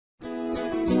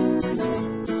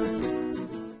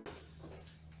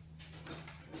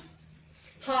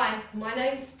My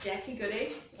name's Jakkii Goody.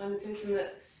 I'm the person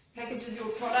that packages your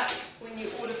product when you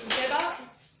order from Fab Art.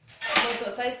 I'm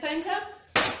also a face painter.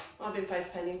 I've been face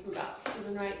painting for about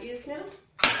 7 or 8 years now.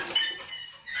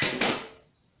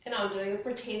 And I'm doing a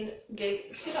pretend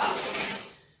gig setup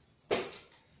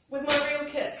with my real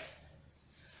kit.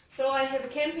 So I have a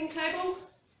camping table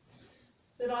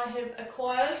that I have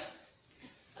acquired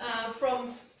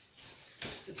from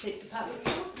the cheap department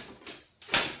store.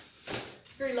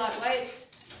 It's very lightweight,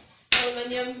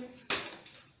 aluminium.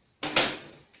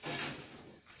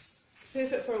 It's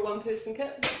perfect for a one-person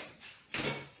kit.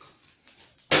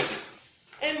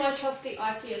 And my trusty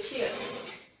IKEA chair,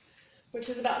 which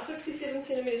is about 67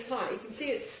 centimetres high. You can see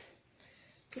it's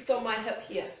just on my hip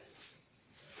here.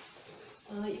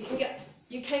 You can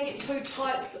get 2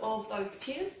 types of those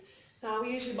chairs.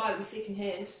 We usually buy them second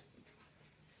hand.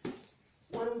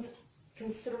 One's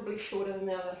considerably shorter than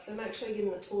the other, so make sure you're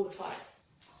getting the taller type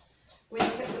when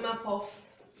you pick them up off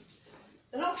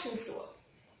an auction store.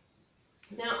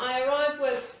 Now I arrive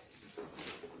with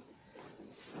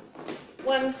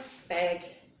one bag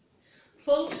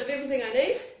full of everything I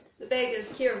need. The bag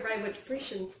is care of Raywood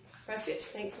Fresh in Christchurch.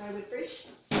 Thanks, Raywood Fresh.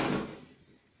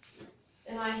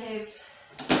 And I have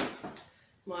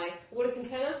my water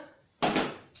container.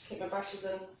 Keep my brushes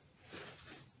in.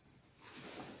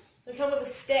 I come with a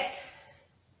stack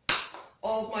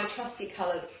of my trusty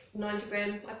colours, 90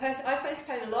 gram. I face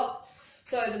paint a lot,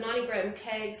 so the 90 gram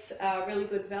tags are really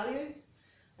good value.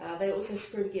 They also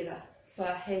screw together for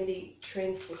handy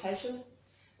transportation.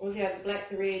 Also I have the black,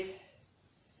 the red,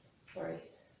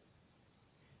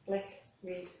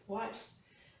 white,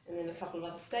 and then a couple of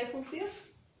other staples there.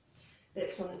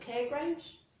 That's from the tag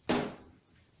range.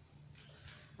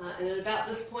 And at about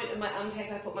this point in my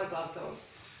unpack, I put my gloves on.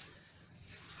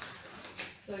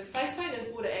 So face paint is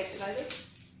water activated,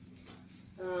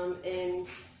 and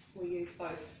we use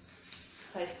both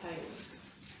face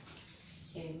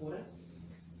paint and water.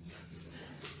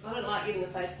 I don't like getting the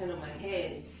face paint on my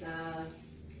hands,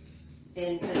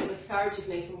 and it discourages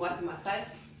me from wiping my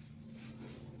face.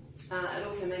 It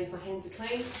also means my hands are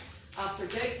clean after a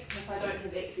gig if I don't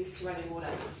have access to running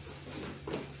water.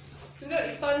 So we've got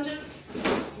sponges.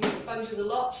 I use sponges a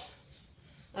lot.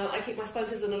 I keep my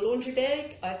sponges in a laundry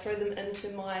bag. I throw them into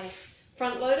my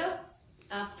front loader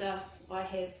after I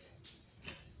have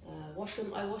washed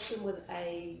them. I wash them with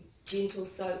a gentle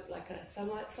soap, like a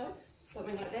sunlight soap,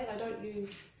 something like that. I don't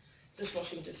use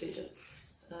dishwashing detergents.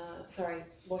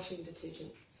 Washing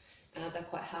detergents. They're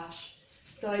quite harsh.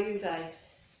 So I use a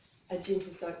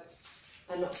gentle soap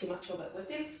and not too much of it with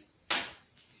them.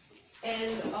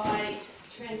 And I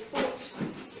transport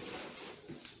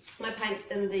my paints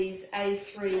in these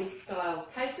A3 style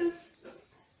cases,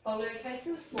 portfolio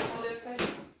cases.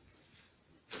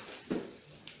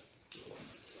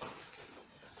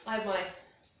 I have my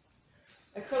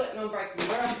acrylic non-breakable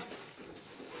mirror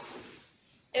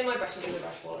and my brushes in the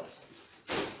brush wallet.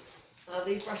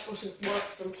 These brush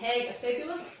wallets from Tag are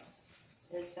fabulous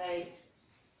as they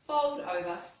fold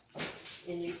over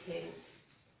and you can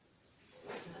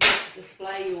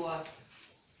display your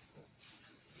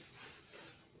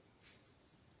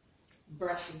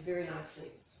brushes very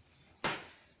nicely.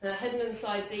 Now hidden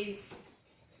inside these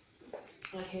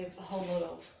I have a whole lot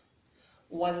of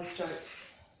one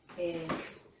strokes and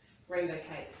rainbow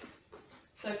cakes.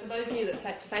 So for those of you that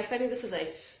like to face painting, this is a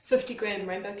 50 gram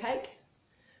rainbow cake.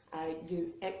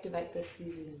 You activate this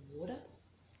using water.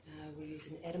 We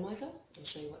use an atomizer. I'll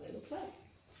show you what that looks like.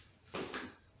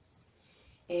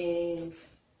 And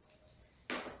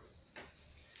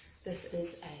this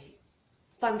is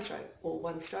a fun stroke or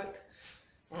one stroke,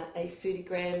 a 30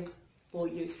 gram for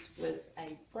use with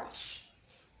a brush.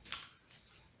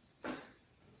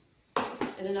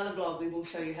 In another blog we will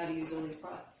show you how to use all these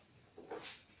products.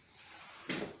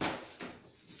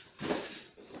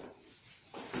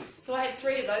 So I have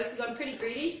 3 of those because I'm pretty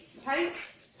greedy to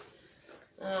paint.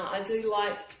 I do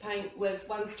like to paint with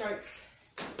one strokes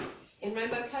and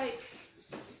rainbow cakes.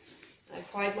 I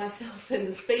pride myself in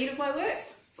the speed of my work.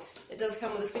 It does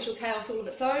come with a special chaos all of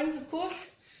its own, of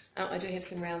course. I do have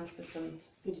some rounds for some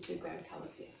 32 gram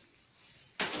colours there.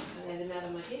 I lay them out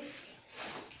on my desk.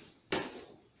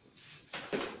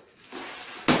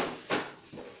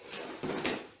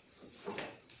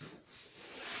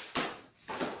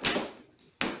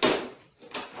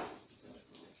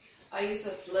 I use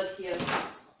this lid here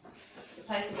to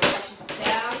place the brushes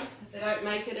down. If they don't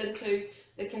make it into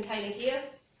the container here,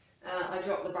 I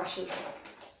drop the brushes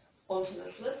onto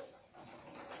this lid.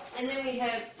 And then we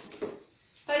have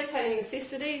face painting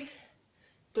necessities,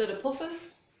 glitter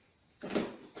puffers,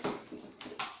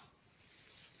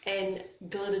 and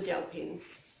glitter gel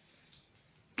pens.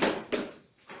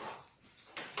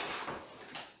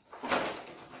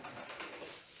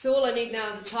 So all I need now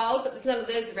is a child, but there's none of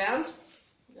those around.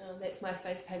 That's my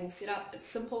face painting setup. It's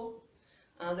simple.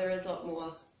 There is a lot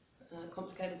more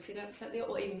complicated setups out there,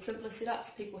 or even simpler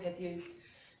setups. People have used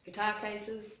guitar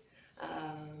cases.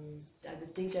 The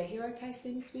DJ Hero case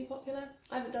seems to be popular.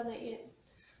 I haven't done that yet.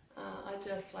 I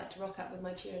just like to rock up with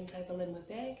my chair and table in my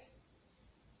bag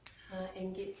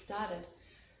and get started.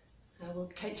 We'll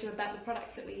teach you about the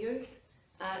products that we use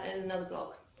in another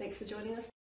blog. Thanks for joining us.